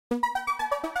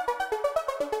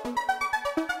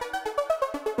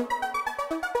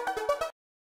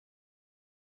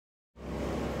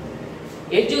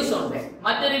എജ്യൂസോണിന്റെ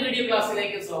മറ്റൊരു വീഡിയോ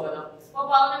ക്ലാസ്സിലേക്ക് സ്വാഗതം. അപ്പോൾ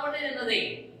പറഞ്ഞുകൊണ്ടിരുന്നത്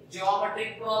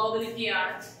ജിയോമെട്രിക് പ്രോബബിലിറ്റി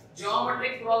ആണ്.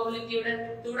 ജിയോമെട്രിക് പ്രോബബിലിറ്റിയുടെ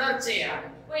തുടർച്ചയാണ്.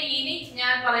 അപ്പോൾ ഇനി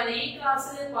ഞാൻ പറയുന്ന ഈ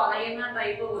ക്ലാസ്സിൽ പറയുന്ന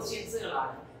ടൈപ്പ്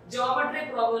ക്വസ്റ്റ്യൻസുകളാണ്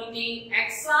ജിയോമെട്രിക് പ്രോബബിലിറ്റി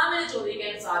എക്സാമിന്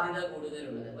ചോദിക്കാൻ സാധ്യത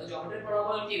കൂടുതലുള്ളത്. അപ്പോൾ ജിയോമെട്രിക്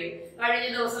പ്രോബബിലിറ്റി കഴിഞ്ഞ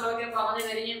ദിവസങ്ങളൊക്കെ പറഞ്ഞു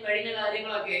കഴിഞ്ഞ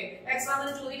കാര്യങ്ങളൊക്കെ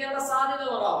എക്സാമിന് ചോദിക്കാനുള്ള സാധ്യത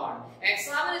കുറവാണ്.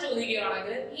 എക്സാമിന്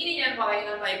ചോദിക്കുകയാണെങ്കിൽ ഇനി ഞാൻ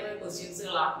പറയുന്ന ടൈപ്പ്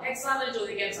ക്വസ്റ്റ്യൻസുകളാണ് എക്സാമിന്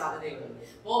ചോദിക്കാൻ സാധ്യതയുള്ളത്.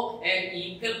 അപ്പോ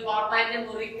ഈക്വൽ പാർട്ടായിട്ട്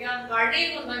മുറിക്കാൻ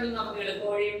കഴിയുന്നുണ്ടെങ്കിൽ നമുക്ക് എളുപ്പ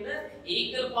വഴിയുണ്ട്.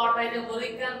 ഈക്വൽ പാർട്ടായിട്ട്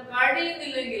മുറിക്കാൻ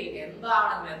കഴിയുന്നില്ലെങ്കിൽ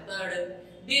എന്താണ് മെത്തേഡ്?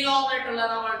 ഡിനോമിനേറ്ററിൽ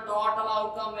നമ്മൾ ടോട്ടൽ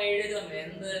ഔട്ട്കം എഴുതും.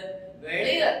 എന്ത്?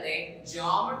 വെളിയിലത്തെ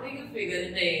ജിയോമെട്രിക്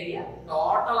ഫിഗറിന്റെ ഏരിയ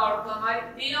ടോട്ടൽ ഔട്ട്കമായി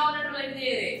ഡിനോമിനേറ്ററിൽ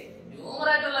എഴുതിയേ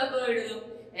ന്യൂമറേറ്ററിൽ എന്തോ എഴുതും.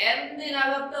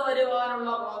 എന്തിനകത്ത് വരുവാനുള്ള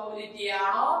പ്രോബബിലിറ്റി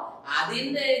ആണോ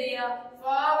അതിന്റെ ഏരിയ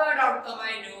ഫോർവേഡ്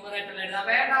ഔട്ട്കമായി ന്യൂമറേറ്ററിൽ എഴുതാം.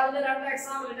 വേണ്ട, അതിന്റെ രണ്ട്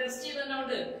എക്സാമ്പിൾ ടെസ്റ്റ്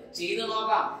ചെയ്തിട്ടുണ്ട്, ചെയ്ത്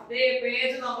നോക്കാം.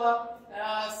 പേജ് നമ്പർ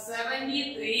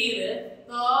 73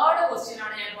 തേർഡ് ക്വസ്റ്റ്യൻ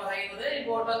ആണ് ഞാൻ പറയുന്നത്.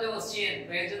 Important question.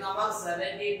 Page number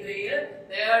 73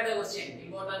 third question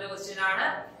important question ആണ്.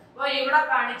 അപ്പൊ ഇവിടെ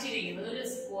കാണിച്ചിരിക്കുന്നത് ഒരു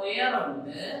സ്ക്വയർ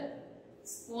ഉണ്ട്.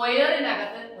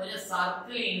 സ്ക്വയറിനകത്ത് ഒരു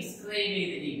സർക്കിൾ ഇൻസ്ക്രൈബ്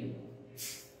ചെയ്തിരിക്കുന്നു.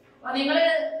 അപ്പൊ നിങ്ങള്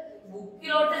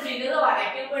ബുക്കിലോട്ട് ഫിഗർ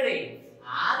വരയ്ക്കുമ്പോഴേ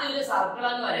ആദ്യം ഒരു സർക്കിൾ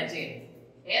അങ്ങ് വരച്ചേ,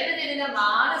 എന്നിട്ട് ഇതിന്റെ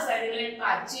 4 സൈഡുകളിൽ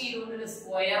ടച്ച് ചെയ്തുകൊണ്ട് ഒരു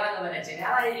സ്ക്വയർ അങ്ങ് വരച്ചേ.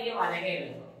 അതായിരിക്കും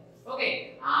വരകയുള്ളത്. ഓക്കെ,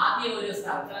 ആദ്യം ഒരു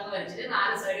സർക്കിൾ അങ്ങ് വരച്ചിട്ട്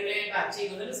 4 സൈഡുകളിൽ ടച്ച്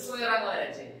ചെയ്തുകൊണ്ട് ഒരു സ്ക്വയർ അങ്ങ്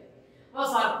വരച്ചേ. അപ്പൊ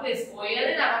സർക്കിൾ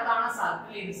സ്ക്വയറിനകത്താണ്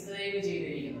സർക്കിൾ ഇൻസ്ക്രൈബ്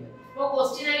ചെയ്തിരിക്കുന്നത്. അപ്പൊ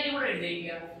ക്വസ്റ്റ്യൻ ആയിട്ട് കൂടെ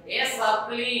എഴുതിയിരിക്കുക, a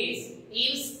circle is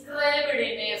inscribed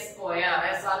in a square.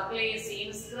 A circle is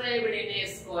inscribed in a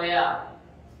square.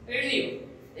 എഴുതിയോ?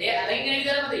 അല്ലെങ്കിൽ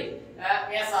എഴുതിയാൽ മതി.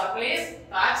 A circle is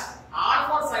touched all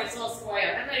 4 sides of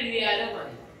square എന്ന് എഴുതിയാലും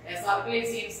മതി. A circle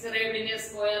is inscribed in a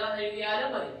square എന്ന് എഴുതിയാലും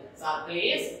മതി. Circle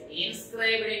is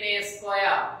inscribed in a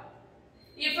square.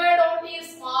 If a dot is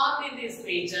marked in this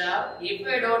picture,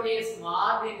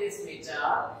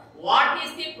 what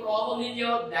is the probability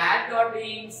of that dot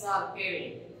being circled?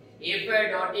 If a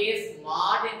dot is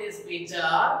marked in this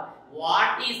picture,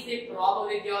 what is the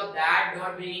probability of that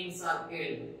dot being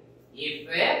circled? If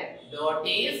a dot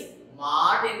is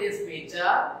marked in this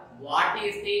picture, what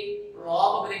is the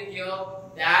probability of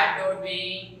that dot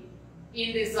being in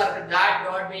this circle? That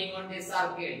dot being on this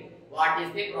circle. What is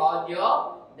the probability of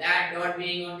that dot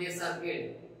being on this circle?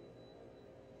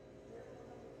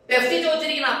 Test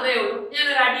ചോദിച്ചിരിക്കുന്ന അത്രയേ ഉള്ളൂ. ഞാൻ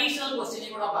ഒരു additional question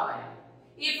കൂടെ പറയാം.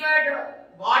 If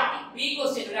B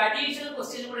question ഒരു additional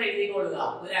question കൂടെ എഴുതിക്കൊള്ളുക.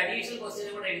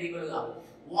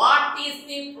 What is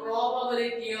the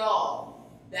probability of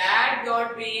that dot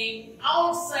being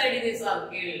outside the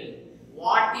circle?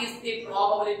 What is the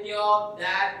probability of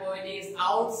that point is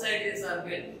outside the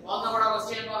circle? On the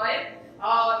question പറയാം.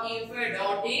 If a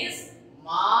dot is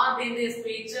marked in this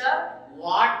picture,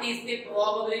 what is the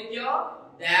probability of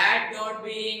that dot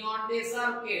being on the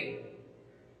circle?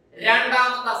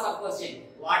 രണ്ടാമത്തെ sub question,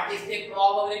 what is the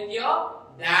probability of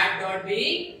that dot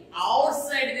being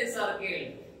outside the circle?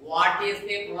 What is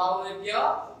the probability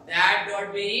of that dot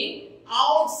being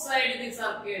outside the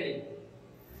circle?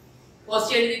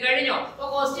 Question എഴുതി കഴിഞ്ഞോ? അപ്പൊ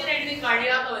question എഴുതി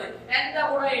കഴിയാത്തവര് എന്റെ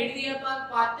കൂടെ എഴുതിയെത്താൻ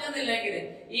പറ്റുന്നില്ലെങ്കിൽ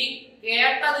ഈ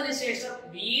കേട്ടതിന് ശേഷം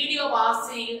വീഡിയോ പാസ്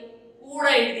ചെയ്ത്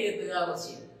കൂടെ എഴുതിയെത്തുക.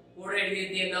 ക്വസ്റ്റ്യൻ കൂടെ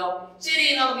എഴുതിയെത്തിയല്ലോ. ശരി,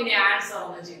 നമുക്ക് ഇനി ആൻസർ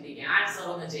ഒന്ന് ചിന്തിക്കാം, ആൻസർ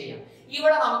ഒന്ന് ചെയ്യാം.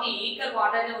 ഇവിടെ നമുക്ക് ഈക്വൽ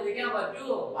പാർട്ടായിട്ട് മുറിക്കാൻ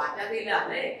പറ്റുമോ? പറ്റത്തില്ല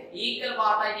അല്ലേ? ഈക്വൽ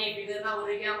പാർട്ടായിട്ട് ഈ ഫിഗറിനെ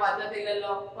മുറിക്കാൻ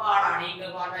പറ്റത്തില്ലല്ലോ, പാടാണ്.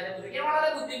 ഈക്വൽ പാർട്ടായിട്ട് മുറിക്കാൻ വളരെ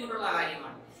ബുദ്ധിമുട്ടുള്ള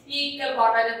കാര്യമാണ്. ഈക്വൽ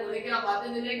പാർട്ടായിട്ട് മുറിക്കാൻ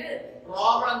പറ്റുന്നില്ലെങ്കിൽ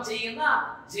പ്രോബ്ലം ചെയ്യുന്ന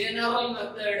ജനറൽ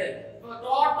മെത്തേഡ്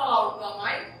ടോട്ടൽ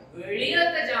ഔട്ട്കമായി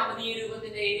വെളിയിലത്തെ ജ്യാമിതീയ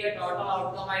രൂപത്തിന്റെ ഏരിയ ടോട്ടൽ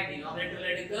ഔട്ട്കമായി ഡിനോമിനേറ്ററിൽ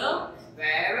എടുക്കും,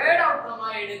 ഫോർവേഡ്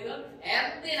ഔട്ട്കമായി എടുക്കും.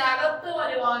 എന്തിനകത്ത്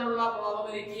വരുവാനുള്ള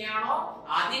പ്രോബബിലിറ്റി ആണോ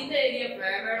അതിന്റെ ഏരിയ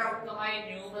ഫോർവേഡ് ഔട്ട്കമായി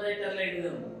ന്യൂമറേറ്ററിൽ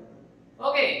എഴുതും.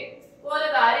 ഓക്കെ, ഒരു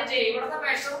കാര്യം ചെയ്യും, ഇവിടുത്തെ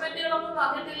മെഷർമെന്റുകളൊന്നും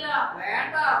തന്നിട്ടില്ല.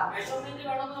 വേണ്ട, മെഷർമെന്റ്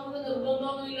വേണമെന്ന് നമുക്ക്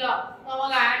നിർബന്ധമൊന്നുമില്ല.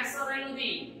 നമുക്ക് ആൻസർ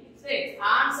എഴുതി.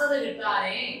 ആൻസർ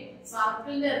കിട്ടാനേ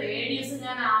സർക്കിളിന്റെ റേഡിയസ്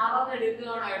ഞാൻ 6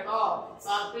 എടുക്കുകയാണ് കേട്ടോ.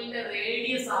 സർക്കിളിന്റെ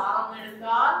റേഡിയസ് 6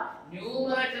 എടുത്താൽ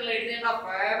ന്യൂമറേറ്ററിൽ എഴുതേണ്ട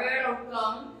ഫോർവേഡ്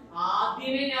ഔട്ട്കം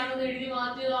ആദ്യമേ ഞാനത് എഴുതി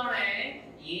മാറ്റിയതാണ്.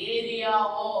 Area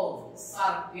of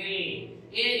circle,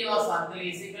 area of circle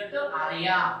is equal to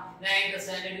അറിയാം, 9th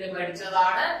സ്റ്റാൻഡേർഡിൽ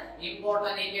പഠിച്ചതാണ്.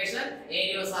 Important equation,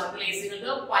 area of circle is equal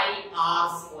to pi R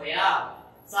square.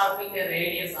 സർക്കിളിന്റെ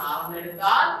റേഡിയസ് 6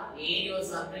 എടുത്താൽ area of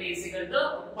circle is equal to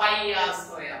pi R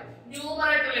square.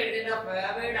 ന്യൂമറേറ്ററിൽ എഴുതേണ്ട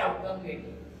forward outcome കിട്ടി.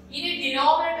 ഇനി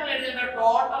ഡിനോമിനേറ്ററിൽ എഴുതേണ്ട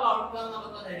ടോട്ടൽ ഔട്ട്കം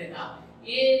നമുക്കൊന്ന് എടുക്കാം.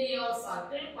 area of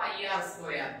circle pi r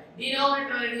square.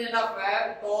 Denominator എഴുതേണ്ട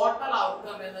total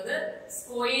outcome എന്നത്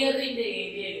സ്ക്വയറിന്റെ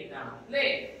ഏരിയ കിട്ടണം അല്ലേ?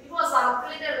 ഇപ്പോൾ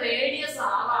സർക്കിളിന്റെ റേഡിയസ്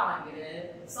r ആണെങ്കിൽ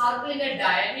സർക്കിളിന്റെ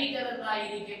ഡയമീറ്റർ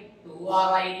എന്തായിരിക്കും? 2r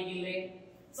ആയിരിക്കില്ലേ?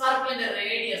 സർക്കിളിന്റെ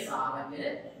റേഡിയസ് ആണെങ്കിൽ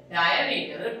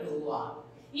ഡയമീറ്റർ 2r.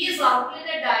 ഈ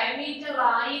സർക്കിളിന്റെ ഡയമീറ്റർ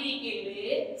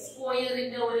ആയിരിക്കില്ലേ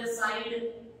സ്ക്വയറിന്റെ ഒരു സൈഡ്?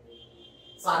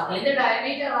 സർക്കിളിന്റെ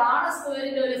ഡയമീറ്റർ ആണ്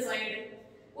സ്ക്വയറിന്റെ ഒരു സൈഡ്.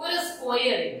 ഒരു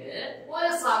സ്ക്വയറിന് ഒരു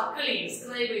സർക്കിൾ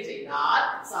ഇൻസ്ക്രൈബ് ചെയ്താൽ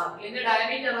സർക്കിളിന്റെ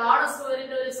ഡയമീറ്റർ ആണ്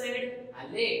സ്ക്വയറിന്റെ ഒരു സൈഡ്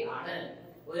അല്ലേ? ആണ്.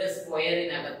 ഒരു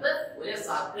സ്ക്വയറിനകത്ത് ഒരു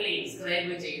സർക്കിൾ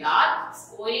ഇൻസ്ക്രൈബ് ചെയ്താൽ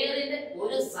സ്ക്വയറിന്റെ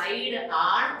ഒരു സൈഡ്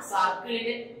ആണ്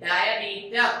സർക്കിളിന്റെ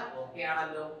ഡയമീറ്റർ. ഓക്കേ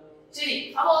ആണല്ലോ? ശരി.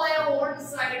 അപ്പോൾ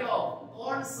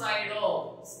one side of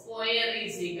square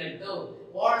is equal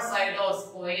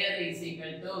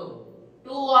to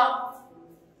 2r.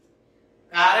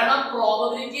 കാരണം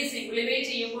പ്രോബബിലിറ്റി സിംപ്ലിഫൈ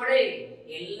ചെയ്യുമ്പോഴേ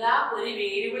എല്ലാം ഒരു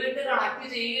വേരിയബിൾ ഇട്ട് കണക്ട്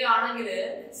ചെയ്യുകയാണെങ്കിൽ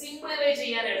സിംപ്ലിഫൈ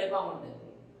ചെയ്യാൻ എളുപ്പമുണ്ട്.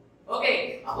 ഓക്കേ,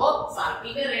 അപ്പോ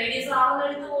സർക്കിളിന്റെ റേഡിയസ് ആണെന്ന്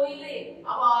എടുത്തു പോയില്ലേ?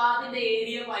 അപ്പൊ അതിന്റെ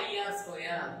ഏരിയ പൈ ആർ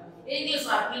സ്ക്വയർ ആണ്. എങ്കിൽ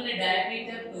സർക്കിളിന്റെ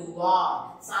ഡയമീറ്റർ 2r.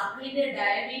 സർക്കിളിന്റെ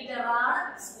ഡയമീറ്റർ ആണ്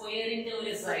സ്ക്വയറിന്റെ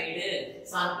ഒരു സൈഡ്.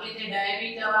 സർക്കിളിന്റെ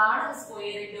ഡയമീറ്റർ ആണ്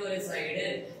സ്ക്വയറിന്റെ ഒരു സൈഡ്.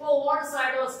 അപ്പോൾ one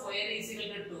side of square is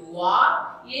equal to 2r.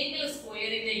 എങ്കിൽ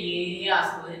സ്ക്വയറിന്റെ ഏരിയ,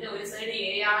 സ്ക്വയറിന്റെ ഒരു സൈഡ്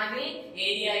a ആണെങ്കിൽ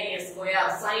area a square.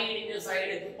 Side into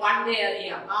side പണ്ടേ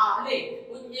അറിയാം അല്ലേ?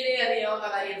 കുഞ്ഞിനെ അറിയാവുന്ന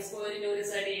കാര്യം. സ്ക്വയറിന്റെ ഒരു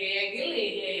സൈഡ് a എങ്കിൽ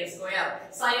area a square.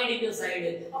 Side into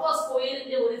side. അപ്പോൾ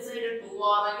സ്ക്വയറിന്റെ ഒരു സൈഡ്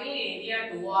 2r എങ്കിൽ ഏരിയ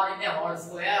 2r ന്റെ ഹോൾ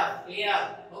സ്ക്വയർ. ക്ലിയർ?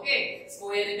 ഓക്കേ.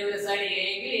 സ്ക്വയറിന്റെ ഒരു സൈഡ് a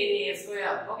എങ്കിൽ ഏരിയ a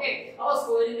സ്ക്വയർ. ഓക്കേ. അപ്പോൾ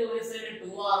സ്ക്വയറിന്റെ ഒരു സൈഡ്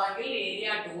 2r എങ്കിൽ ഏരിയ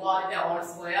 2r ന്റെ ഹോൾ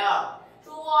സ്ക്വയർ.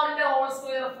 2r ന്റെ ഹോൾ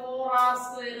സ്ക്വയർ 4r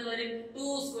സ്ക്വയർ വരും. 2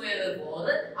 square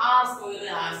 4, r square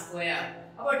r square.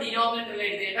 അപ്പോൾ ഡിനോമിനേറ്ററിൽ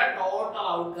എഴുതേണ്ട ടോട്ടൽ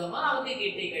ഔട്ട്കം നമുക്ക്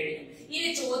കിട്ടി കഴിഞ്ഞു. ഇനി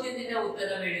ചോദ്യത്തിന്റെ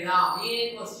ഉത്തരം എഴുതാം. ഈ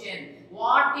question,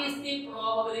 what is the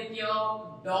probability of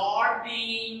dot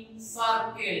being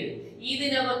circle?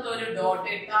 ഇതിനകത്ത് ഒരു ഡോട്ട്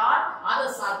ഇട്ടാൽ അത്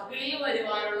സർക്കിളിൽ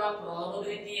വരുവാനുള്ള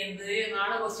പ്രോബബിലിറ്റി എന്ത്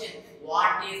എന്നാണ് question.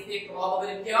 What is the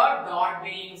probability of dot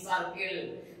being circle?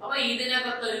 അപ്പൊ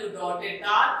ഇതിനകത്ത് ഒരു ഡോട്ട്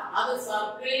ഇട്ടാൽ അത്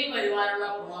സർക്കിളിൽ വരുവാനുള്ള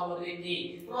probability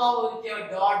of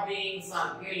dot being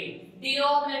circle.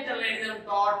 ഡിനോമിനേറ്ററിൽ എഴുതും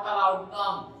ടോട്ടൽ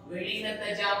ഔട്ട്കം. വെളിയിലത്തെ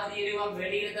ജ്യാമിതി രൂപം,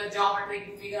 വെളിയിലത്തെ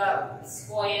ജോമെട്രിക് ഫിഗർ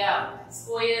സ്ക്വയർ.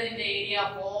 സ്ക്വയറിന്റെ area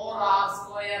 4r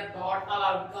square. Total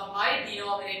outcome ആയി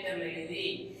ഡിനോമിനേറ്ററിൽ എഴുതി.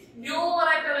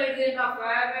 ന്യൂമറേറ്ററിൽ എഴുതിയ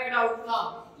ഫേവേർഡ് ഔട്ട്കം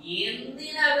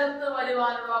എന്തിനകത്ത്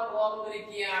വരുവാനുള്ള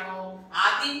പ്രോബബിലിറ്റി ആണോ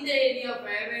അതിന്റെ ഏരിയ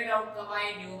ഫേവേർഡ് ഔട്ട്കം ആയി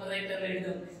ന്യൂമറേറ്ററിൽ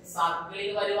എഴുതും. സർക്കിളിൽ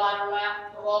വരുവാനുള്ള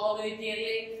പ്രോബബിലിറ്റി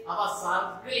അല്ലേ? അപ്പൊ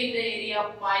സർക്കിളിന്റെ area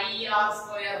pi R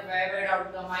square favoured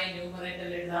outcome ആയി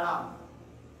ന്യൂമറേറ്ററിൽ എഴുതണം.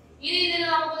 ഇനി ഇതിനെ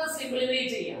നമുക്ക് സിംപ്ലിഫൈ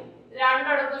ചെയ്യാം.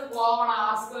 രണ്ടിടത്തും കോമൺ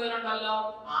ആർ സ്ക്വയർ ഉണ്ടല്ലോ.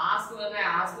 ആർ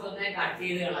സ്ക്വയറിനെ കട്ട്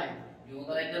ചെയ്ത് കളയാം.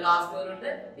 ന്യൂമറേറ്ററിൽ ആർ സ്ക്വയർ ഉണ്ട്,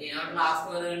 ഡിനോമിനേറ്ററിൽ ആർ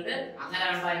സ്ക്വയർ ഉണ്ട്. അങ്ങനെ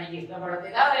കണ്ടാൽ എനിക്ക്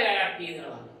ഇഷ്ടപ്പെടത്തില്ല, അത് കട്ട് ചെയ്ത്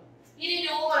കളയാം. ഇനി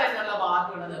ന്യൂമറേറ്ററിലെ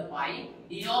ബാക്കിയുള്ളത് പൈ,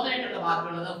 ഡിനോമിനേറ്ററിലെ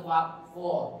ബാക്കിയുള്ളത്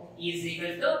 4 ഈസ്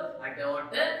ഈക്വൽ ടു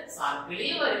ഡോട്ട്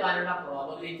സർക്കിളിൽ വരുവാനുള്ള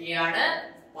പ്രോബബിലിറ്റി ആണ്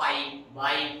പൈ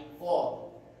ബൈ 4.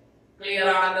 ക്ലിയർ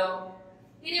ആണല്ലോ?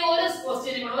 ഇനി ഒരു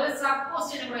ക്വസ്റ്റ്യൻ കൂടെ, ഒരു സബ്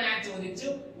ക്വസ്റ്റ്യൻ കൂടെ ഞാൻ ചോദിച്ചു.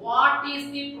 What is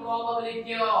the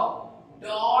probability of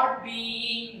dot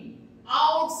being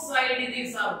outside the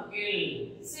circle?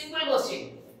 Simple question.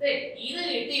 ഇത്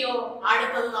കിട്ടിയോ?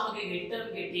 അടുത്തത് നമുക്ക്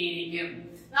കിട്ടിയിരിക്കും.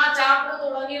 ആ ചാപ്റ്റർ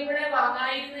തുടങ്ങിയപ്പോഴേ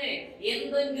പറഞ്ഞായിരുന്നേ,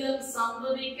 എന്തെങ്കിലും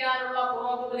സംഭവിക്കാനുള്ള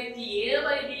പ്രോബബിലിറ്റി a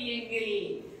by b എങ്കിൽ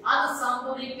അത്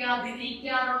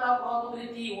സംഭവിക്കാതിരിക്കാനുള്ള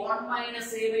probability 1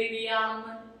 minus a by b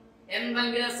ആണെന്ന്.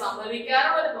 എന്തെങ്കിലും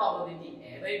സംഭവിക്കാനുള്ള ഒരു പ്രോബബിലിറ്റി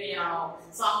a by b ആണോ,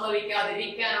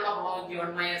 സംഭവിക്കാതിരിക്കാനുള്ള probability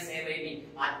 1 minus a by b.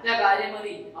 ഒറ്റ കാര്യം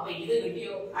മതി. അപ്പൊ ഇത്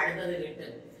കിട്ടിയോ? അടുത്തത്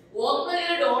കിട്ടും.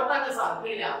 ഒന്നുകിൽ ഡോട്ട് അങ്ങ്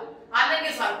സർക്കിളിലാകും,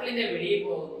 അല്ലെങ്കിൽ സർക്കിളിന്റെ വെളിയിൽ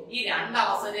പോകും. ഈ രണ്ട്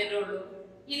അവസരമേ ഉള്ളൂ.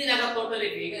 ഇതിനകത്തോട്ട്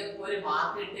ഒരു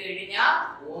മാർക്ക് ഇട്ട് കഴിഞ്ഞാൽ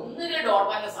ഒന്നുകിൽ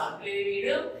ഡോട്ട് അങ്ങ് സർക്കിളിൽ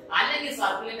വീടും, അല്ലെങ്കിൽ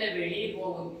സർക്കിളിന്റെ വെളിയിൽ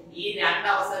പോകും. ഈ രണ്ട്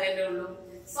അവസരമേ ഉള്ളൂ.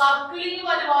 സർക്കിളിൽ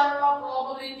വരുവാനുള്ള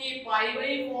പ്രോബബിലിറ്റി പൈ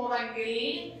ബൈ 4 എങ്കിൽ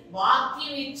ബാക്കി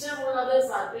മിച്ചമുള്ളത്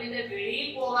സർക്കിളിന്റെ വെളിയിൽ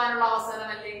പോകാനുള്ള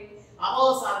അവസരമല്ലേ? അപ്പോ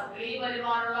സർക്കിളിൽ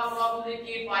വരുവാനുള്ള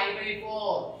പ്രോബബിലിറ്റി പൈ ബൈ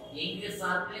 4 എങ്കിൽ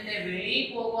സർക്കിളിന്റെ വെളിയിൽ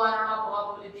പോകാനുള്ള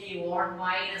പ്രോബബിലിറ്റി 1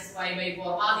 മൈനസ് പൈ ബൈ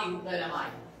 4. ആദ്യ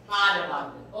ഉത്തരമായി 4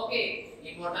 മാർക്ക്. ഓക്കെ,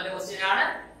 ഇമ്പോർട്ടന്റ് ക്വസ്റ്റ്യൻ ആണ്,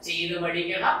 ചെയ്തു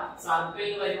പഠിക്കണം.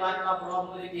 സർക്കിളിൽ വരുവാനുള്ള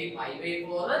പ്രോബബിലിറ്റി പൈ ബൈ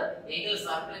 4 എങ്കിൽ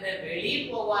സർക്കിളിന്റെ വെളിയിൽ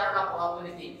പോകാനുള്ള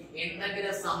പ്രോബബിലിറ്റി,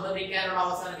 എന്തെങ്കിലും സംഭവിക്കാനുള്ള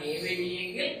അവസരം a by b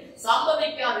എങ്കിൽ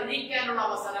സംഭവിക്കാതിരിക്കാനുള്ള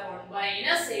അവസരം 1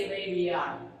 മൈനസ് a by b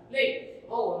ആണ് അല്ലേ?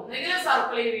 അപ്പോ ഒന്നുകിൽ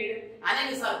സർക്കിളിൽ വീഴും,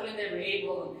 അല്ലെങ്കിൽ സർക്കിളിന്റെ വെളിയിൽ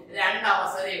പോകും. രണ്ട്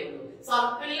അവസരമേ ഉള്ളൂ.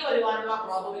 സർക്കിളിൽ വരുവാനുള്ള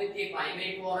പ്രോബബിലിറ്റി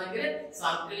 5/4 എങ്കിൽ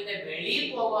സർക്കിളിന്റെ വെളിയിൽ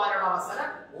പോകാനുള്ള അവസരം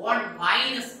 1 -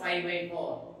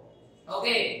 5/4.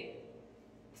 ഓക്കെ,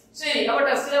 ശരി. അപ്പോൾ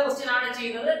ടെസ്റ്റിലെ ക്വസ്റ്റ്യൻ ആണ്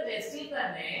ചെയ്യുന്നത്. ടെസ്റ്റിൽ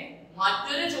തന്നെ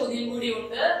മറ്റൊരു ചോദ്യം കൂടി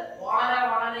ഉണ്ട്, വളരെ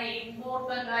വളരെ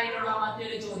ഇമ്പോർട്ടന്റ് ആയിട്ടുള്ള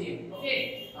മറ്റൊരു ചോദ്യം. ഓക്കെ,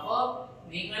 അപ്പോ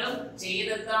നിങ്ങളും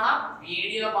ചെയ്തെത്തണം.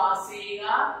 വീഡിയോ പാസ് ചെയ്യുക.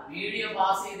 വീഡിയോ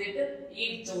പാസ് ചെയ്തിട്ട് ഈ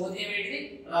ചോദ്യം എഴുതി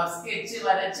സ്കെച്ച്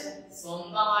വരച്ച്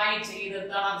സ്വന്തമായി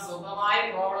ചെയ്തെത്തണം. സ്വന്തമായി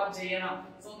പ്രോബ്ലം ചെയ്യണം.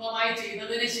 സ്വന്തമായി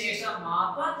ചെയ്തതിന് ശേഷം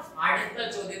മാത്രം അടുത്ത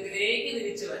ചോദ്യത്തിലേക്ക്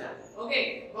തിരിച്ചു വരാം. ഓക്കെ,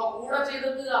 അപ്പൊ കൂടെ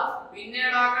ചെയ്തെത്തുക,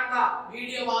 പിന്നീടാക്കണ്ട.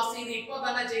 വീഡിയോ പാസ് ചെയ്ത് ഇപ്പൊ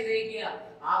തന്നെ ചെയ്തേക്കുക.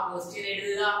 ആ ക്വസ്റ്റ്യൻ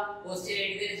എഴുതുക. ക്വസ്റ്റ്യൻ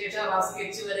എഴുതിയതിനു ശേഷം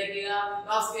സ്കെച്ച് വരയ്ക്കുക.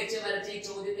 സ്കെച്ച് വരച്ച് ഈ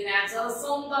ചോദ്യത്തിന് ആൻസർ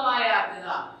സ്വന്തമായി ആക്കുക.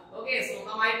 ഓക്കെ,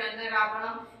 സ്വന്തമായി തന്നെ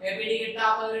ആക്കണം. എവിടെ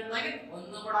കിട്ടാത്തവരുണ്ടെങ്കിൽ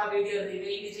ഒന്നും കൂടെ വീഡിയോ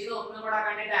റിവൈൻഡ് ചെയ്ത് ഒന്നും കൂടെ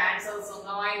കണ്ടിട്ട് ആൻസർ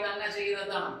സ്വന്തമായി തന്നെ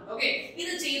ചെയ്തെത്തണം. ഓക്കെ,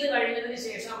 ഇത് ചെയ്ത് കഴിഞ്ഞതിന്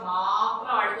ശേഷം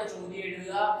മാത്രം അടുത്ത ചോദ്യം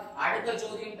എഴുതുക. അടുത്ത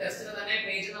ചോദ്യം ടെസ്റ്റിന് തന്നെ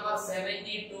പേജ് നമ്പർ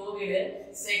 72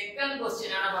 സെക്കൻഡ്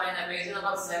ക്വസ്റ്റ്യൻ ആണ് പറയുന്നത്. Page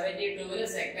number 72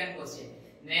 second question.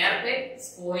 നേരത്തെ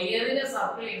സ്ക്വയറിന്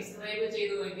സർക്കിൾ ഇൻസ്ക്രൈബ്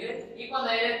ചെയ്തുവെങ്കിൽ ഇപ്പൊ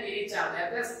നേരെ തിരിച്ചാണ്.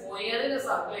 നേരത്തെ സ്ക്വയറിന്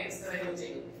സർക്കിൾ ഇൻസ്ക്രൈബ്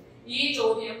ചെയ്തു. ഈ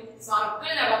ചോദ്യം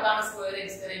സർക്കിളിനകത്താണ് സ്ക്വയർ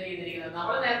ഇൻസ്ക്രൈബ് ചെയ്തിരിക്കുന്നത്.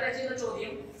 നമ്മൾ നേരത്തെ ചെയ്ത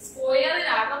ചോദ്യം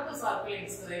സ്ക്വയറിനകത്ത് സർക്കിൾ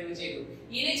ഇൻസ്ക്രൈബ് ചെയ്തു.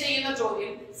 ഇനി ചെയ്യുന്ന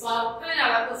ചോദ്യം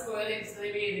സർക്കിളിനകത്ത് സ്ക്വയർ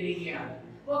ഇൻസ്ക്രൈബ് ചെയ്തിരിക്കുകയാണ്.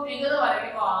 അപ്പൊ ഫിഗർ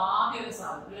വരയ്ക്കുമ്പോൾ ആദ്യം ഒരു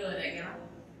സർക്കിൾ വരയ്ക്കണം,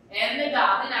 എന്നിട്ട്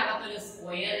അതിനകത്തൊരു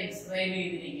സ്ക്വയർ ഇൻസ്ക്രൈബ്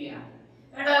ചെയ്തിരിക്കുകയാണ്.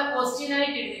 എന്നിട്ട് ക്വസ്റ്റ്യൻ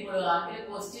ആയിട്ട് എഴുതിക്കൊള്ളുക.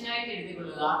 ക്വസ്റ്റ്യൻ ആയിട്ട്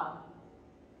എഴുതിക്കൊള്ളുക.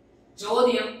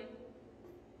 ചോദ്യം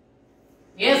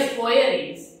a square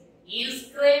is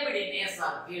inscribed in a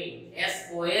circle. A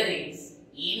square is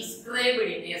inscribed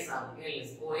in a circle.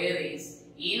 Square is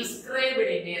inscribed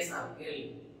in a circle.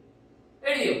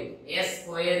 എഴുതിയോ? A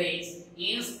square is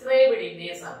inscribed in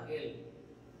a circle.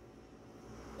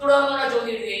 തുടർന്നുള്ള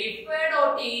ചോദ്യം എഴുതിയ if a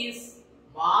dot is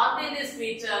marked in this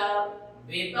picture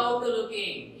without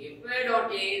looking. If a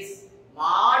dot is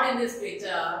marked in this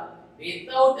picture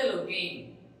without looking,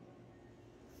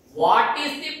 what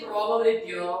is the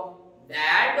probability of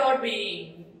that dot being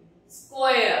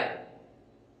square?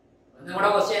 നമ്മുടെ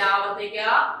question ആവർത്തിക്കുക.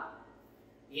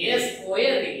 A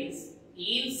square is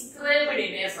inscribed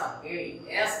in a circle.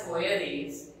 A square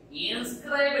is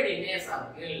inscribed in a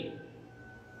circle.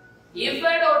 If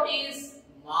a dot is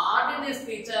marked in this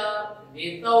picture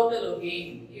without looking,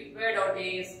 if a dot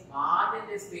is marked in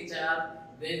this picture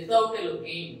without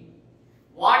looking,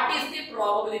 what is the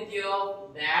probability of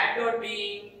that dot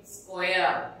being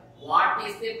square? What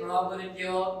is the probability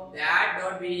of that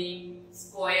dot being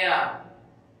square?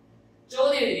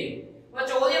 ചോദ്യം എഴുതി. അപ്പൊ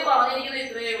ചോദ്യം പറഞ്ഞിരിക്കുന്നത്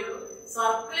ഇത്രയേ ഉള്ളൂ.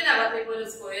 സർക്കിളിനകത്തേക്ക് ഒരു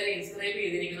square inscribe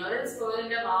ചെയ്തിരിക്കുന്നു. അതായത്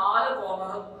സ്ക്വയറിന്റെ 4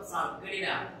 കോർണറും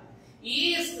സർക്കിളിലാണ്. ഈ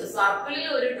സർക്കിളിൽ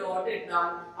ഒരു ഡോട്ട് ഇട്ടാൽ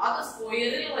അത്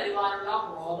സ്ക്വയറിൽ വരുവാനുള്ള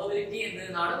പ്രോബബിലിറ്റി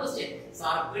എന്തെന്നാണ് ക്വസ്റ്റ്യൻ.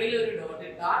 സർക്കിളിൽ ഒരു ഡോട്ട്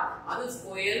ഇട്ടാൽ അത്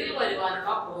സ്ക്വയറിൽ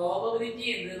വരുവാനുള്ള പ്രോബബിലിറ്റി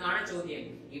എന്തെന്നാണ് ചോദ്യം.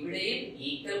 ഇവിടെയും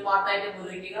ഈക്വൽ പാർട്ടായിട്ട്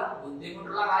മുറിക്കുക.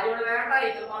 ബുദ്ധിമുട്ടുള്ള കാര്യങ്ങൾ വേണ്ട,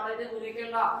 ഈക്വൽ പാർട്ടായിട്ട്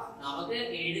മുറിക്കേണ്ട. നമുക്ക്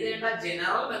എഴുതേണ്ട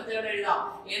ജനറൽ മെത്തേഡ് എഴുതാം.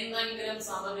 എന്തെങ്കിലും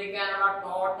സംഭവിക്കാനുള്ള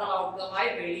ടോട്ടൽ ഔട്ട്കമായി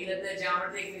വെളിയിലത്തെ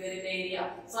ജോമെട്രിക് ഫിഗറിന്റെ ഏരിയ,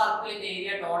 സർക്കിളിന്റെ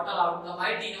ഏരിയ ടോട്ടൽ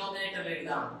ഔട്ട്കമായി ഡിനോമിനേറ്ററിൽ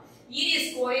എഴുതാം. ഇനി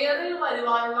സ്ക്വയറിൽ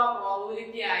വരുവാനുള്ള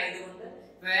പ്രോബബിലിറ്റി ആയതുകൊണ്ട്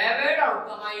ഫേവേർഡ്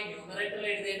ഔട്ട്കമായി ന്യൂമറേറ്ററിൽ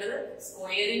എഴുതേണ്ടത്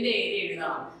സ്ക്വയറിന്റെ ഏരിയ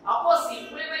എഴുതണം. അപ്പോൾ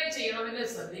സിംപ്ലിഫൈ ചെയ്യണമെങ്കിൽ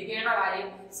ശ്രദ്ധിക്കേണ്ട കാര്യം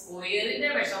സ്ക്വയറിന്റെ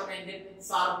മെഷർമെന്റും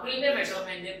സർക്കിളിന്റെ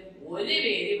മെഷർമെന്റും ഒരു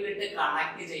വേരിയബിൾ ഇട്ട്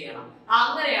കണക്ട് ചെയ്യണം.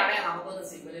 അങ്ങനെയാണെങ്കിൽ നമുക്കൊന്ന്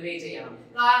സിംപ്ലിഫൈ ചെയ്യണം.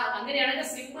 അങ്ങനെയാണെങ്കിൽ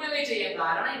സിംപ്ലിഫൈ ചെയ്യാം.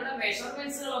 കാരണം ഇവിടെ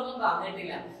മെഷർമെന്റ്സുകളൊന്നും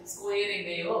തന്നിട്ടില്ല.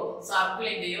 സ്ക്വയറിന്റെയോ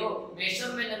സർക്കിളിന്റെയോ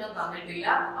മെഷർമെന്റ് ഒന്നും തന്നിട്ടില്ല.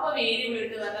 അപ്പൊ വേരിയബിൾ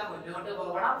ഇട്ട് തന്നെ മുന്നോട്ട്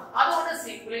പോകണം. അതുകൊണ്ട്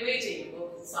സിംപ്ലിഫൈ ചെയ്യുമ്പോൾ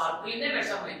സർക്കിളിന്റെ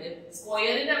മെഷർമെന്റ്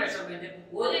സ്ക്വയറിന്റെ മെഷർമെന്റ്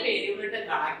ഒരു വേരിയബിൾ ഇട്ട്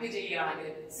കണക്ട് ചെയ്യുകയാണെങ്കിൽ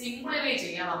സിംപ്ലിഫൈ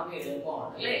ചെയ്യാൻ നമുക്ക്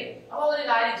എളുപ്പമാണ്, അല്ലേ? അപ്പൊ ഒരു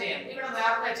കാര്യം ചെയ്യാം. ഇവിടെ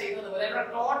നേരത്തെ ചെയ്തതുപോലെ ഇവിടെ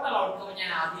ടോട്ടൽ ഔട്ട്കം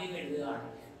ഞാൻ ആദ്യം എഴുതുകയാണ്.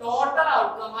 ടോട്ടൽ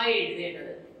ഔട്ട്കമായി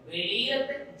എഴുതേണ്ടത്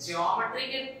വെളിയിലത്തെ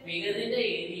ജോമെട്രിക്കൽ ഫിഗറിന്റെ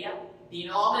ഏരിയ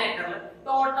ഡിനോമിനേറ്ററിൽ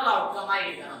ടോട്ടൽ ഔട്ട്കമായി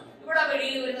എഴുതണം. ഇവിടെ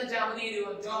വെളിയിൽ വരുന്ന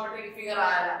ജോമെട്രിക് ഫിഗർ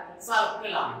ആരാ?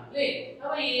 സർക്കിൾ ആണ്, അല്ലേ?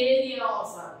 അപ്പൊ area of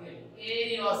circle,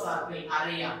 area of circle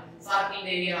അറിയാം.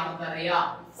 സർക്കിളിന്റെ ഏരിയ നമുക്കറിയാം.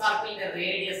 സർക്കിളിന്റെ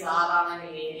radius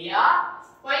ആറാണെങ്കിൽ area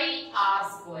pi R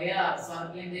square.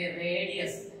 സർക്കിളിന്റെ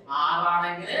റേഡിയസ്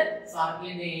ആറാണെങ്കിൽ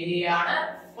സർക്കിളിന്റെ ഏരിയ ആണ്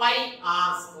പൈ ആർ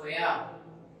സ്ക്വയർ.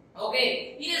 ഓക്കെ,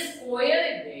 ഈ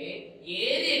സ്ക്വയറിന്റെ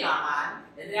ഏരിയ കാണാൻ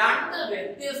 2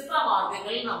 വ്യത്യസ്ത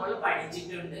മാർഗങ്ങൾ നമ്മൾ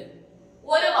പഠിച്ചിട്ടുണ്ട്.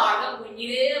 ഒരു മാർഗം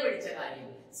കുഞ്ഞിലേ പഠിച്ച കാര്യം,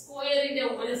 സ്ക്വയറിന്റെ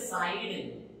ഒരു സൈഡ്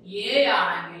എ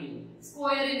ആണെങ്കിൽ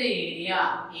സ്ക്വയറിന്റെ ഏരിയ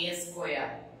എ സ്ക്വയർ.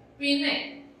 പിന്നെ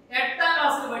 8ാം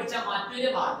ക്ലാസ്സിൽ പഠിച്ച മറ്റൊരു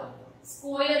മാർഗം,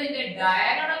 സ്ക്വയറിന്റെ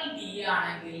ഡയഗണൽ ഡി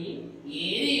ആണെങ്കിൽ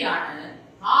ഏരിയ ആണ്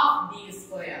ഹാഫ് ഡി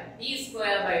സ്ക്വയർ, d²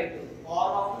 /2.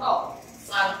 ഓർമ്മ ഉണ്ടോ?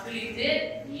 സർക്കിളിന്റെ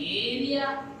ഏരിയ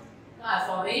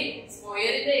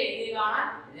സ്ക്വയറിന്റെ ഏരിയ കാണാൻ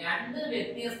രണ്ട്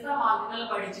വ്യത്യസ്ത മാർഗങ്ങൾ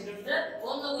പഠിച്ചിട്ടുണ്ട്.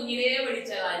 ഒന്ന് കുഞ്ഞിലേ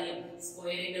പഠിച്ച കാര്യം,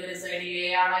 സ്ക്വയറിന്റെ ഒരു സൈഡ് എ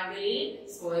ആണെങ്കിൽ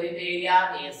സ്ക്വയറിന്റെ ഏരിയ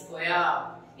എ സ്ക്വയർ.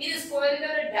 ഇത് സ്ക്വയറിന്റെ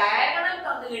ഒരു ഡയഗണൽ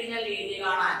തന്നു കഴിഞ്ഞാൽ ഏരിയ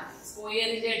കാണാൻ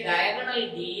സ്ക്വയറിന്റെ ഡയഗണൽ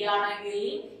ഡി ആണെങ്കിൽ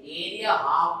ഏരിയ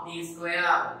ഹാഫ് ഡി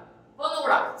സ്ക്വയർ.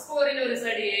 ഒന്നുകൂടാ, സ്ക്വയറിന്റെ ഒരു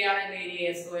സൈഡ് എ ആണെങ്കിൽ ഏരിയ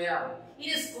എ സ്ക്വയർ. ഈ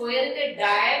സ്ക്വയറിന്റെ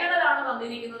ഡയഗണൽ ആണ്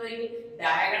തന്നിരിക്കുന്നതെങ്കിൽ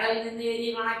ഡയഗണലിൽ നിന്ന്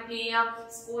ഏരിയ കണക്ട് ചെയ്യാം.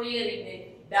 സ്ക്വയറിന്റെ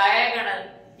ഡയഗണൽ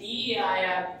ഡി ആയ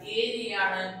ഏരിയ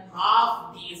ആണ് half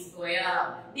D square.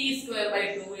 D square by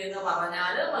 2 എന്ന്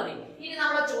പറഞ്ഞാൽ മതി. ഇനി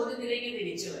നമ്മുടെ ചോദ്യത്തിലേക്ക്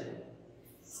തിരിച്ചു വരാം.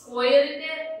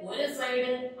 സ്ക്വയറിന്റെ ഒരു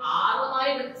സൈഡ്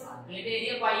ആറുമായി, സർക്കിളിന്റെ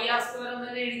ഏരിയ പൈ ആർ സ്ക്വയർ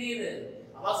എന്നല്ലേ എഴുതിയത്.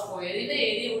 അപ്പൊ സ്ക്വയറിന്റെ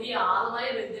ഏരിയ കൂടി ആറുമായി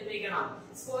ബന്ധിപ്പിക്കണം.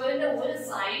 സ്ക്വയറിന്റെ ഒരു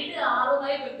സൈഡ്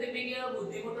ആറുമായി ബന്ധിപ്പിക്കുക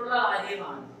ബുദ്ധിമുട്ടുള്ള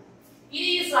കാര്യമാണ്. ഈ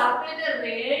സർക്കിളിന്റെ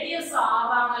റേഡിയസ്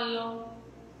 6 ആണല്ലോ.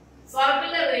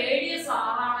 സർക്കിളിന്റെ റേഡിയസ്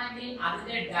 6 ആണെങ്കിൽ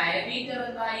അതിന്റെ ഡയമീറ്റർ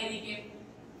എന്തായിരിക്കും?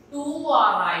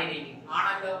 2r ആയിരിക്കും.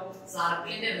 ആണല്ലോ.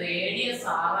 സർക്കിളിന്റെ റേഡിയസ്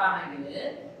 6 ആണെങ്കിൽ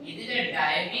ഇതിന്റെ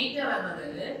ഡയമീറ്റർ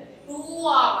എന്നത്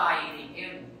 2r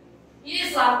ആയിരിക്കും. ഈ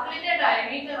സർക്കിളിന്റെ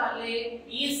ഡയമീറ്റർ അല്ലേ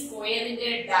ഈ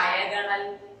സ്ക്വയറിന്റെ ഡയഗണൽ?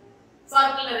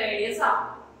 സർക്കിളിന്റെ റേഡിയസ് ആണ്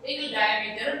എങ്കിൽ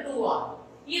ഡയമീറ്റർ 2r.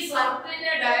 ഈ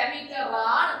സർക്കിളിന്റെ ഡയമീറ്റർ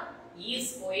ആണ് ഈ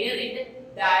സ്ക്വയറിന്റെ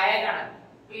ഡയഗണൽ.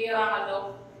 ക്ലിയർ ആണല്ലോ.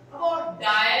 അപ്പോൾ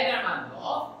diagonal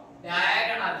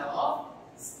of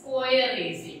square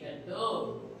is equal to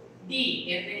d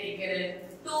എന്തിനേക്കൽ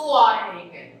 2r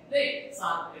നേക്കൽ.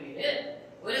 സർക്കിളില്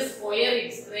ഒരു സ്ക്വയർ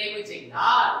ഇൻസ്ക്രൈബ്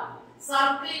ചെയ്താൽ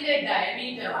സർക്കിളിന്റെ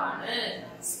ഡയമീറ്റർ ആണ്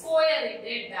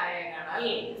സ്ക്വയറിന്റെ ഡയഗണൽ.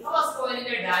 അപ്പൊ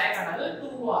സ്ക്വയറിന്റെ ഡയഗണൽ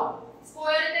 2r.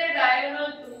 സ്ക്വയറിന്റെ ഡയഗണൽ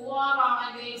 2r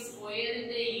ആണെങ്കിൽ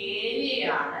സ്ക്വയറിന്റെ ഏരിയ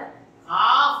ആണ്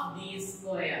half d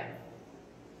square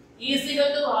is equal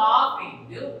to half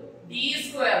into d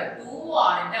square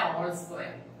 2r ന്റെ whole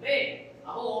square. അല്ലേ?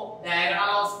 അപ്പോ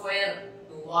diagonal of square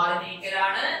 2r ന് ഈക്വൽ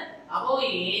ആണ്. അപ്പോ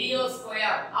area of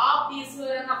square half d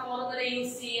square എന്ന ഫോർമുല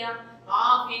യൂസ് ചെയ്യാം.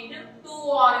 half into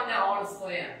 2r ന്റെ whole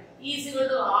square is equal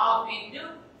to half into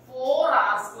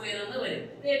 4r square എന്ന് വരും.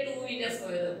 2 ന്റെ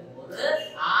സ്ക്വയർ 4,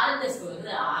 r ന്റെ square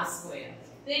r square.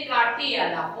 Cut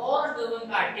ചെയ്യാല്ല, 4 2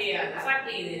 cut ചെയ്യാല്ല, cut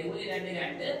ചെയ്ത് 1 2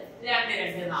 2 2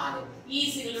 2 4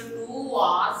 ഈസിക്കൽ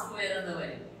 2r സ്ക്വയർ എന്ന്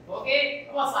വരും. ഓക്കേ,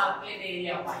 അപ്പോൾ സർക്കിളിന്റെ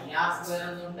ഏരിയ πr സ്ക്വയർ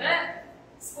എന്നുണ്ട്,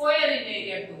 സ്ക്വയറിന്റെ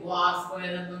ഏരിയ 2r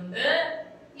സ്ക്വയർ എന്നുണ്ട്.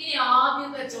 ഇനി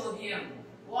ആദ്യത്തെ ചോദ്യം,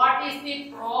 what is the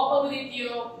probability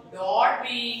of dot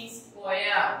being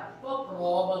square? അപ്പോൾ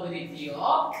probability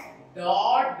of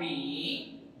dot being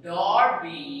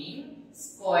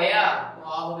square,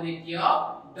 probability of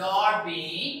dot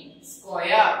being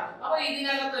square. അപ്പോൾ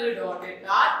ഇതിനകത്ത് ഒരു ഡോട്ട്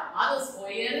ഇട്ടാൽ അത്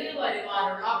സ്ക്വയറിൽ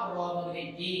വരുവാനുള്ള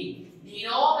പ്രോബബിലിറ്റി.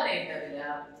 ഡിനോമിനേറ്ററിൽ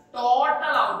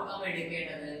ടോട്ടൽ ഔട്ട്കം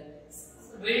എടുക്കേണ്ടത്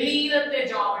വെളിയിലത്തെ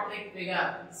ജോമെട്രിക് ഫിഗർ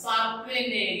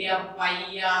സർക്കിളിന്റെ ഏരിയ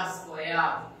πr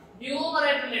സ്ക്വയർ.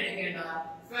 ന്യൂമറേറ്ററിൽ എടുക്കേണ്ടത്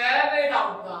ഫേവേർഡ്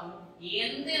ഔട്ട്കം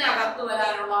എന്തിനകത്ത്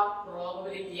വരാനുള്ള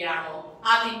പ്രോബബിലിറ്റി ആണോ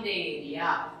അതിന്റെ ഏരിയ.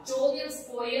 ചോദ്യം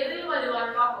സ്ക്വയറിൽ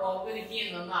വരുവാനുള്ള പ്രോബബിലിറ്റി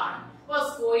എന്നാണ്. അപ്പൊ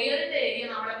സ്ക്വയറിന്റെ ഏരിയ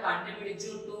നമ്മൾ കണ്ടുപിടിച്ചു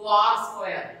 2r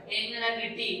സ്ക്വയർ. എങ്ങനെ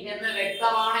കിട്ടി എന്ന്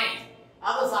വ്യക്തമാണ്.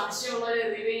 അത് സംശയമുള്ളവർ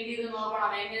റിവൈൻഡ് ചെയ്ത്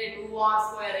നോക്കണം. എങ്ങനെ 2r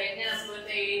സ്ക്വയർ, എങ്ങനെ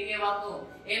സ്ക്വയറിന്റെ ഏരിയ വന്നു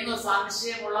എന്ന്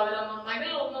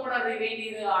സംശയമുള്ളവരൊന്നുണ്ടെങ്കിൽ ഒന്നുകൂടെ റിവൈൻഡ്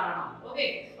ചെയ്ത് കാണണം. ഓക്കെ,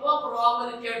 അപ്പൊ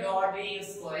probability of dot being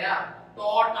square,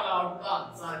 total outcome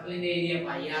സർക്കിളിന്റെ ഏരിയ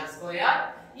πr സ്ക്വയർ.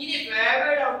 ഇനി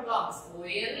ഫേവേർഡ് ഔട്ട്കം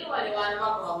സ്ക്വയറിൽ വരുവാനുള്ള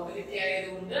പ്രോബബിലിറ്റി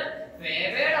ആയതുകൊണ്ട്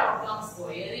ഫേവേർഡ് ഔട്ട്കം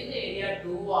സ്ക്വയറിന്റെ ഏരിയ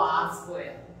 2r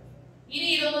സ്ക്വയർ. ഇനി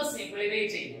ഇതൊന്ന് സിംപ്ലിഫൈ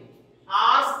ചെയ്യും.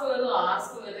 r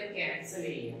സ്ക്വയർ ക്യാൻസൽ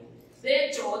ചെയ്യാം.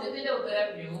 ചോദ്യത്തിന്റെ ഉത്തരം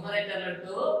ന്യൂമറേറ്ററിൽ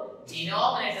ഇട്ടു,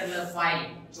 ഡിനോമിനേറ്ററിൽ 5.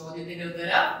 ചോദ്യത്തിന്റെ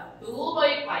ഉത്തരം 2/π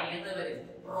എന്ന് വരും.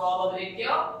 Probability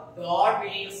of dot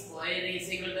being square is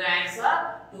equal to answer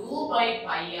 2/π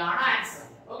ആണ് ആൻസർ.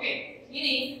 ഓക്കേ,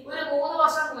 ഇനി ഒരു 3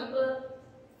 വർഷം മുൻപ്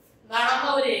നടന്ന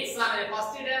ഒരു എക്സാമിന്,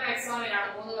 ഫസ്റ്റ് ടൈം എക്സാമിനാണ്,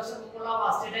 3 വർഷം മുമ്പുള്ള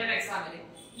ഫസ്റ്റ് ടൈം എക്സാമിന്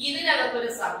ഇതിനകത്ത് ഒരു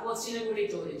സബ് ക്വസ്റ്റ്യൻ കൂടി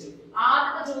ചോദിച്ചു.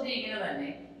 ആദ്യത്തെ ചോദ്യം ഇങ്ങനെ തന്നെ,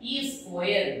 ഈ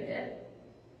സ്ക്വയറിന്റെ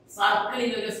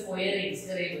സർക്കിളിൽ ഒരു സ്ക്വയർ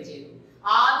ഇൻസ്ക്രൈബ് ചെയ്തു.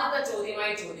 ആദ്യത്തെ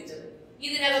ചോദ്യമായി ചോദിച്ചത്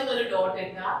ഇതിനകത്ത് ഒരു ഡോട്ട്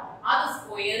ഇട്ടാൽ അത്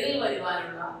സ്ക്വയറിൽ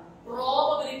വരുവാനുള്ള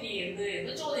പ്രോബബിലിറ്റി എന്ത്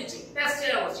എന്ന് ചോദിച്ചു. Test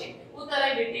question.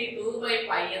 ഉത്തരം കിട്ടി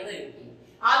 2/π എന്ന് കിട്ടി.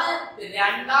 അത്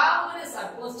രണ്ടാമതൊരു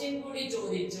സബ് ക്വസ്റ്റ്യൻ കൂടി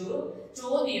ചോദിച്ചു.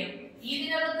 ചോദ്യം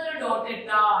ഇതിനകത്ത് ഒരു ഡോട്ട്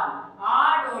ഇട്ടാൽ ആ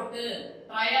ഡോട്ട്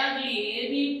ട്രയാങ്കിൾ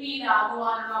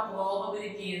ABP-ലാകുവാനുള്ള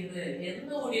പ്രോബബിലിറ്റി എന്ത്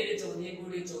എന്നുകൂടി ഒരു ചോദ്യം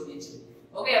കൂടി ചോദിച്ചു.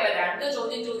 ഓക്കെ, അപ്പൊ 2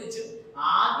 ചോദ്യം ചോദിച്ചു.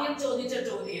 ആദ്യം ചോദിച്ച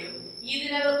ചോദ്യം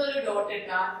ഇതിനകത്ത് ഒരു ഡോട്ട്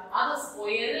ഇട്ടാൽ അത്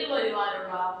സ്ക്വയറിൽ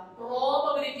വരുവാനുള്ള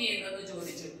പ്രോബബിലിറ്റി എന്തെന്ന്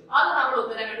ചോദിച്ചു. അത് നമ്മൾ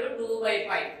ഉത്തരം കണ്ടു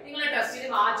 2/5. നിങ്ങളുടെ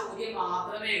ടെസ്റ്റിൽ ആ ചോദ്യം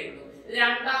മാത്രമേ ഉള്ളൂ.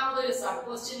 രണ്ടാമതൊരു സബ്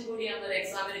ക്വസ്റ്റ്യൻ കൂടി നമ്മൾ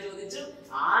എക്സാമിന് ചോദിച്ചു.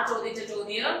 ആ ചോദിച്ച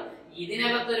ചോദ്യം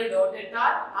ഇതിനകത്തൊരു ഡോട്ട്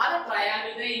ഇട്ടാൽ അത്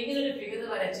ട്രയാങ്കിളിന്റെ ഇങ്ങനെ ഒരു ഫിഗർ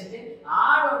വരച്ചിട്ട് ആ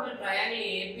ഡോട്ട് ട്രയാങ്കിൾ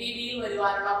APBയിൽ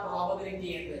വരുവാനുള്ള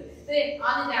പ്രോബബിലിറ്റി ഉണ്ട്.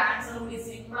 അതിന്റെ ആൻസർ കൂടി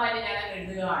സിമ്പിൾ ആയിട്ട് ഞാൻ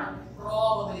എഴുതുകയാണ്.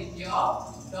 Probability of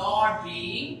dot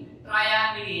being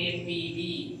triangle APB.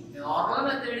 Normal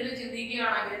മെത്തേഡിൽ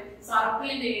ചിന്തിക്കുകയാണെങ്കിൽ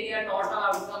സർക്കിളിന്റെ ഏരിയ ടോട്ടൽ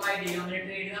ഔട്ട്കമായി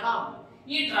ഡിനോമിനേറ്റർ എഴുതണം,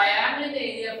 ഈ ട്രയാങ്കിളിന്റെ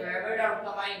ഏരിയ ഫേവേർഡ്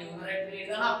ഔട്ട്കമായി ന്യൂമറേറ്റർ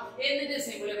എഴുതണം, എന്നിട്ട്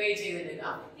സിംപ്ലിഫൈ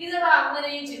ചെയ്തെടുക്കാം. ഇതിവിടെ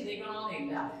അങ്ങനെയും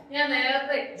ചിന്തിക്കണമെന്നില്ല. ഞാൻ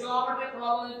നേരത്തെ ജോമെട്രി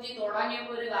പ്രോബബിലിറ്റി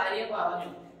തുടങ്ങിയപ്പോൾ ഒരു കാര്യം പറഞ്ഞു.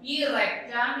 ഈ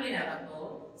റെക്ടാങ്കിളിനകത്തോ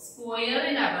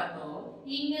സ്ക്വയറിനകത്തോ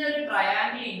ഇങ്ങനെ ഒരു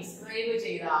ട്രയാങ്കിൾ ഇൻസ്ക്രൈബ്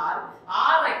ചെയ്താൽ ആ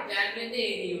റെക്ടാങ്കിളിന്റെ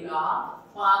ഏരിയയുടെ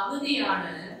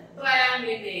പകുതിയാണ്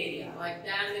ട്രയാങ്കിളിന്റെ ഏരിയ.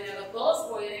 റെക്ടാങ്കിളിനകത്തോ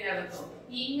സ്ക്വയറിനകത്തോ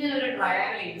ഇങ്ങനെ ഒരു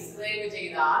ട്രയാങ്കിൾ ഇൻസ്ക്രൈബ്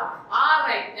ചെയ്താൽ ആ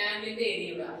റെക്ടാങ്കിളിന്റെ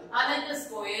ഏരിയയുടെ അല്ലെങ്കിൽ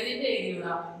സ്ക്വയറിന്റെ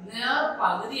ഏരിയയുടെ നേർ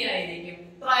പകുതിയായിരിക്കും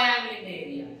ട്രയാങ്കിളിന്റെ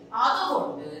ഏരിയ.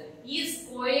 അതുകൊണ്ട് ഈ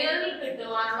സ്ക്വയറിൽ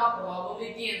കിട്ടുവാനുള്ള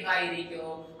പ്രോബബിലിറ്റി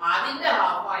എന്തായിരിക്കും? അതിന്റെ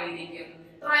ഹാഫ് ആയിരിക്കും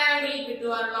ട്രയാങ്കിളിൽ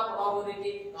കിട്ടുവാനുള്ള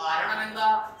പ്രോബബിലിറ്റി. കാരണം എന്താ?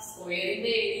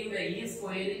 സ്ക്വയറിന്റെ ഏരിയയുടെ ഈ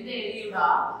സ്ക്വയറിന്റെ ഏരിയയുടെ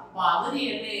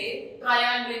പകുതിയല്ലേ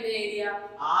ട്രയാങ്കിളിന്റെ ഏരിയ.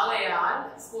 ആകയാൽ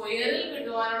സ്ക്വയറിൽ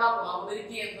കിട്ടുവാനുള്ള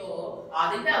പ്രോബബിലിറ്റി എന്തോ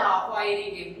അതിന്റെ ഹാഫ്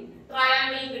ആയിരിക്കും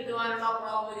ട്രയാങ്കിളിൽ കിട്ടുവാനുള്ള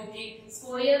പ്രോബബിലിറ്റി.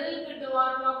 സ്ക്വയറിൽ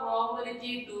കിട്ടുവാനുള്ള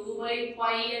പ്രോബബിലിറ്റി 2/π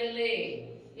അല്ലേ?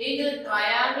 എങ്കിൽ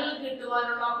ട്രയാങ്കിളിൽ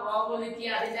കിട്ടുവാനുള്ള പ്രോബബിലിറ്റി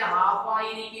അതിന്റെ ഹാഫ്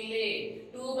ആയിരിക്കില്ലേ?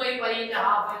 2/π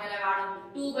ഹാഫ് എങ്ങനെ കാണും?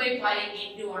 2/π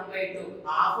into 1/2.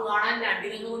 ഹാഫ് കാണാൻ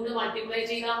 2 കൊണ്ട് മൾട്ടിപ്ലൈ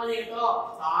ചെയ്താൽ മതി കേട്ടോ.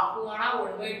 ഹാഫ് കാണാൻ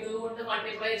 1/2 കൊണ്ട്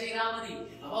മൾട്ടിപ്ലൈ ചെയ്താൽ മതി.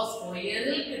 അപ്പൊ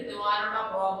സ്ക്വയറിൽ കിട്ടുവാനുള്ള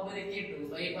പ്രോബബിലിറ്റി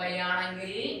 2/π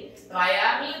ആണെങ്കിൽ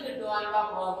ട്രയാങ്കിളിൽ കിട്ടുവാനുള്ള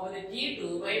പ്രോബബിലിറ്റി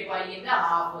 2/π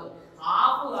ഹാഫ്.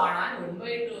 ഹാഫ് കാണാൻ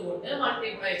 1/2 കൊണ്ട്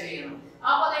മൾട്ടിപ്ലൈ ചെയ്യണം.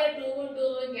 അപ്പൊ 2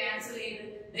 2 ക്യാൻസൽ ചെയ്ത്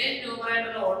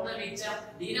ന്യൂമറേറ്ററിൽ 1 മിച്ചം,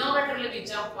 ഡിനോമിനേറ്ററിൽ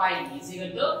മിച്ചം π =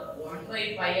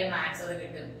 1/π എന്ന ആൻസർ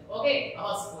കിട്ടും. ഓക്കേ,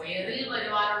 അപ്പൊ സ്ക്വയറിൽ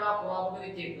വരുവാനുള്ള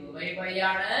പ്രോബബിലിറ്റി 2/π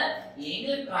ആണ്.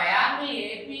 എങ്കിൽ ട്രയാങ്കിൾ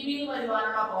APBയിൽ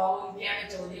വരുവാനുള്ള പ്രോബബിലിറ്റി ആണ്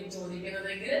ചോദ്യം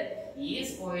ചോദിക്കുന്നതെങ്കിൽ ഈ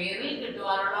സ്ക്വയറിൽ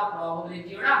കിട്ടുവാനുള്ള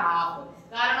പ്രോബബിലിറ്റിയുടെ ഹാഫ്.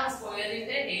 കാരണം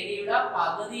സ്ക്വയറിന്റെ ഏരിയയുടെ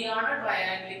പകുതിയാണ്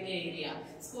ട്രയാങ്കിളിന്റെ ഏരിയ.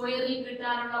 സ്ക്വയറിൽ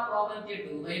കിട്ടാനുള്ള പ്രോബബിലിറ്റി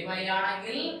 2/π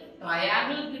ആണെങ്കിൽ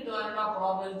ട്രയാങ്കിളിൽ കിട്ടുവാനുള്ള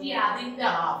പ്രോബബിലിറ്റി അതിന്റെ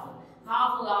ഹാഫ്.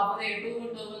 ഹാഫ്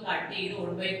 2 കട്ട് ചെയ്ത്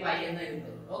 1/π എന്ന്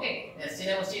കിട്ടും. ഓക്കെ,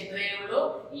 ടെസ്റ്റിലെ ക്വസ്റ്റ്യൻ ഇത്രയേ ഉള്ളൂ.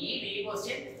 ഈ ബി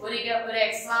ക്വസ്റ്റ്യൻ ഒരിക്കൽ ഒരു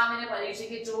എക്സാമിന്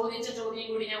പരീക്ഷയ്ക്ക് ചോദിച്ച ചോദ്യം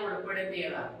കൂടി ഞാൻ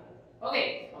ഉൾപ്പെടുത്തിയതാണ്. ഓക്കെ,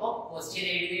 അപ്പൊ ക്വസ്റ്റ്യൻ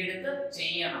എഴുതിയെടുത്ത്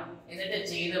ചെയ്യണം, എന്നിട്ട്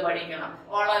ചെയ്ത് പഠിക്കണം.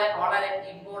 വളരെ വളരെ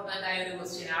ഇമ്പോർട്ടന്റ് ആയ ഒരു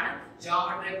ക്വസ്റ്റ്യൻ ആണ്.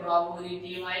 ജോമെട്രി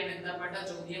പ്രോബബിലിറ്റിയുമായി ബന്ധപ്പെട്ട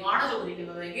ചോദ്യമാണ്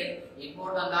ചോദിക്കുന്നതെങ്കിൽ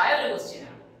ഇമ്പോർട്ടന്റ് ആയ ഒരു ക്വസ്റ്റ്യൻ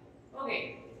ആണ്. ഓക്കെ,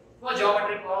 അപ്പോൾ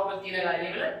ജോമെട്രി പ്രോബബിലിറ്റിയുടെ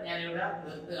കാര്യങ്ങൾ ഞാൻ ഇവിടെ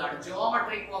നിർത്തുകയാണ്.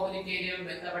 ജോമെട്രി പ്രോബബിലിറ്റിയുമായി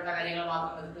ബന്ധപ്പെട്ട കാര്യങ്ങൾ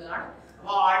മാത്രം നിർത്തുകയാണ്.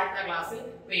 അപ്പോൾ അടുത്ത ക്ലാസ്സിൽ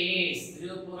പേഴ്സ്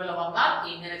ഗ്രൂപ്പുകൾ വന്നാൽ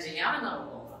ഇങ്ങനെ ചെയ്യാമെന്ന്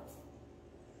നമുക്ക്